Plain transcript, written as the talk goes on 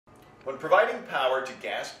When providing power to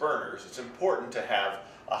gas burners, it's important to have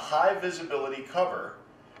a high visibility cover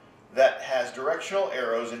that has directional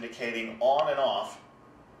arrows indicating on and off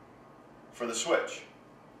for the switch.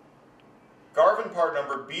 Garvin part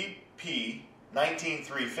number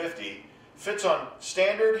BP-19350 fits on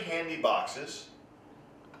standard handy boxes,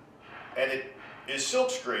 and it is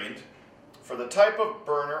silk screened for the type of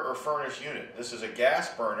burner or furnace unit. This is a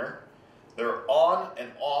gas burner. There are on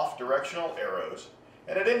and off directional arrows,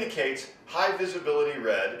 and it indicates high visibility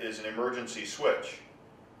red is an emergency switch.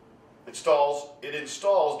 It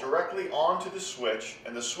installs directly onto the switch,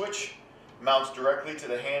 and the switch mounts directly to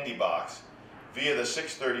the handy box via the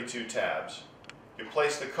 632 tabs. You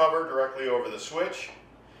place the cover directly over the switch,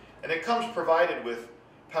 and it comes provided with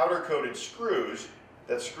powder-coated screws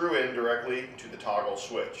that screw in directly to the toggle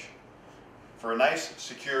switch for a nice,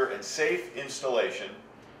 secure, and safe installation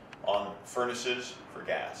on furnaces for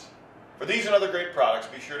gas. For these and other great products,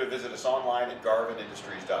 be sure to visit us online at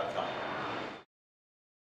garvinindustries.com.